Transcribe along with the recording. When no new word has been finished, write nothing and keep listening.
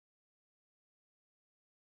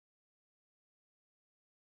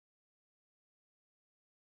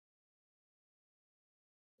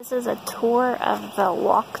This is a tour of the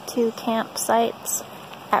walk-to campsites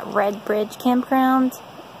at Red Bridge Campground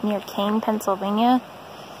near Kane, Pennsylvania.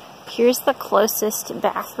 Here's the closest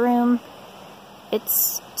bathroom.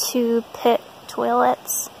 It's 2 pit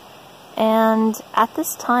toilets, and at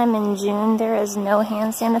this time in June there is no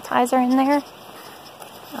hand sanitizer in there.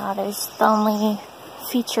 There's the only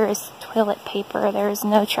feature is toilet paper. There is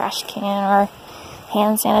no trash can or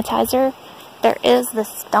hand sanitizer. There is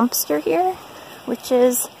this dumpster here, which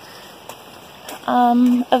is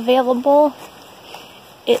available.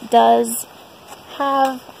 It does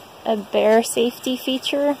have a bear safety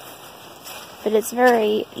feature, but it's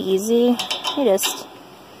very easy. You just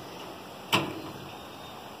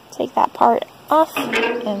take that part off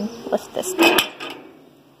and lift this part.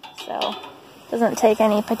 So it doesn't take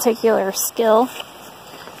any particular skill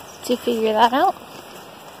to figure that out.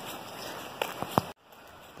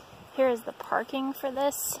 Here is the parking for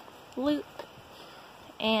this loop.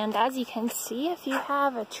 And as you can see, if you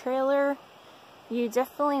have a trailer, you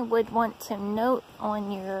definitely would want to note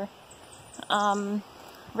on your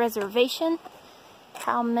reservation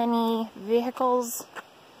how many vehicles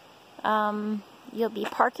you'll be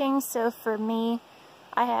parking. So for me,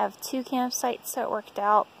 I have 2 campsites, so it worked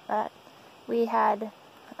out that we had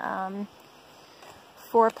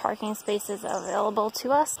 4 parking spaces available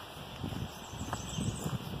to us.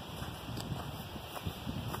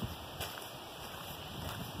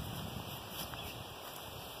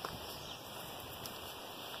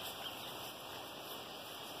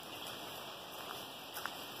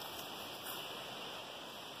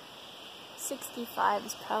 '65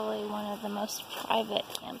 is probably one of the most private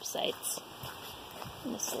campsites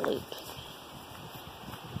in this loop,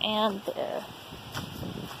 and the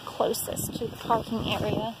closest to the parking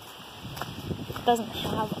area. It doesn't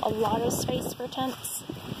have a lot of space for tents.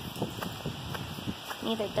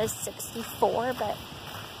 Neither does 64, but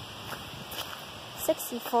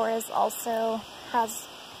 64 is also has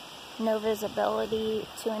no visibility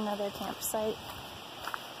to another campsite.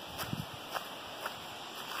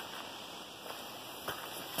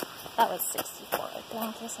 That was 64, I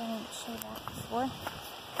think, because I didn't show that before.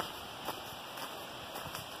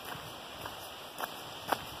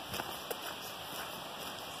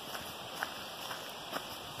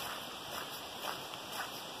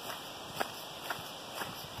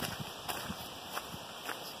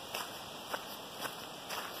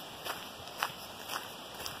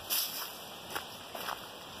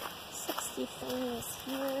 Is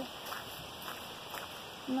here.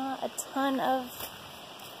 Not a ton of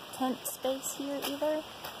tent space here either.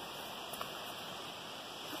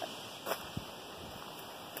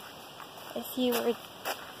 If you were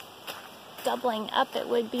doubling up, it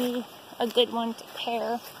would be a good one to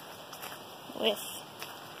pair with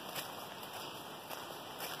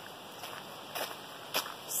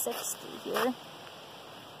 60 here.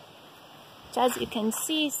 Which, as you can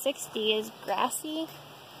see, 60 is grassy.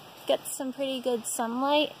 Gets some pretty good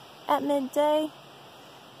sunlight at midday,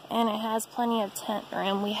 and it has plenty of tent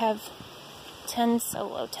room. We have 10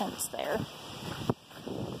 solo tents there.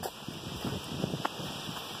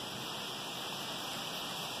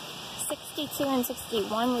 '62 and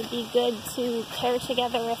 '61 would be good to pair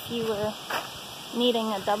together if you were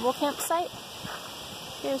needing a double campsite.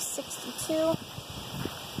 Here's '62.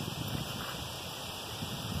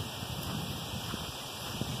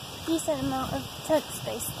 Decent amount of tent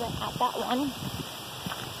space at that one.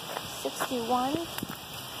 '61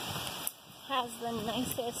 has the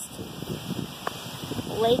nicest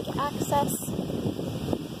lake access.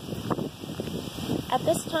 At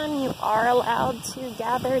this time, you are allowed to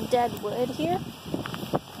gather dead wood here,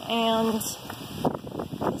 and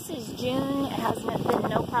this is June. It has been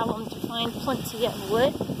no problem to find plenty of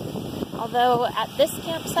wood. Although at this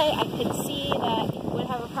campsite, I could see that it would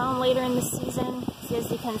have a problem later in the season. As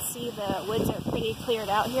you can see, the woods are pretty cleared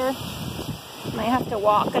out here. You might have to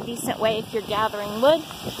walk a decent way if you're gathering wood.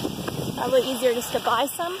 Probably easier just to buy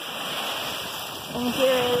some. And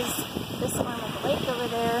here is this arm of the lake over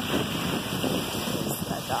there. Here's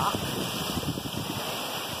the dock.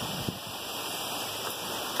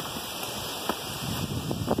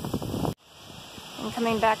 And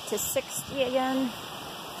coming back to 60 again.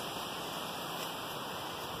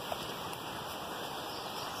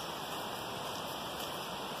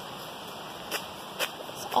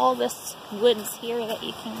 All this woods here that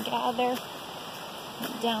you can gather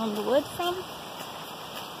down the wood from.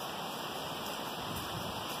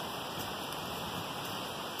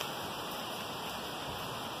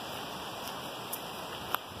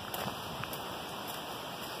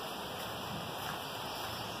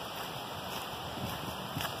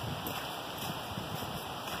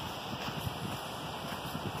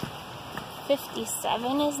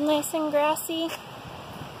 57 is nice and grassy.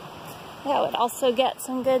 That would also get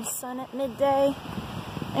some good sun at midday.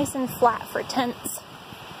 Nice and flat for tents.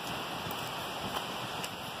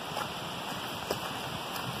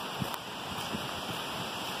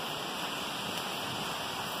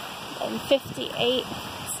 And 58,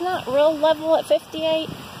 it's not real level at 58.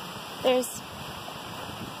 There's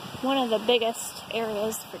one of the biggest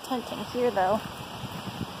areas for tenting here though.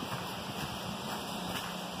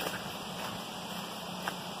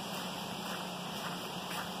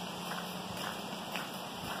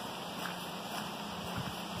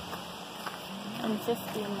 And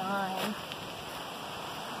 59.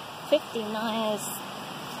 59 is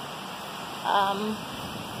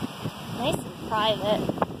nice and private.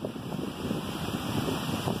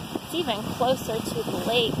 It's even closer to the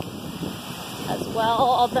lake as well,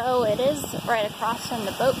 although it is right across from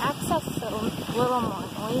the boat access, so a little more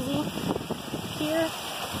noisy here,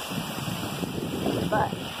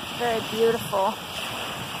 but very beautiful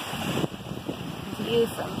view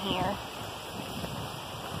from here.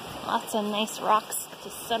 Lots of nice rocks to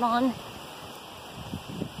sit on.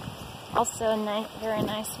 Also a very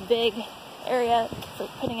nice big area for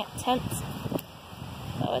putting up tents,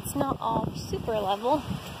 so it's not all super level.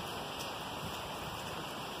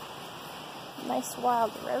 Nice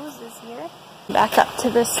wild roses here. Back up to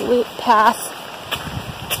this loop path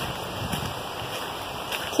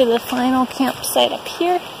to the final campsite up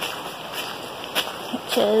here,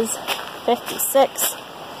 which is 56.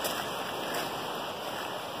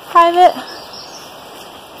 Private.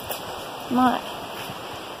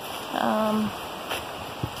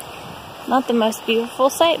 Not the most beautiful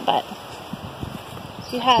site, but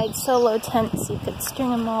if you had solo tents, you could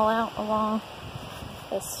string them all out along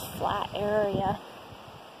this flat area.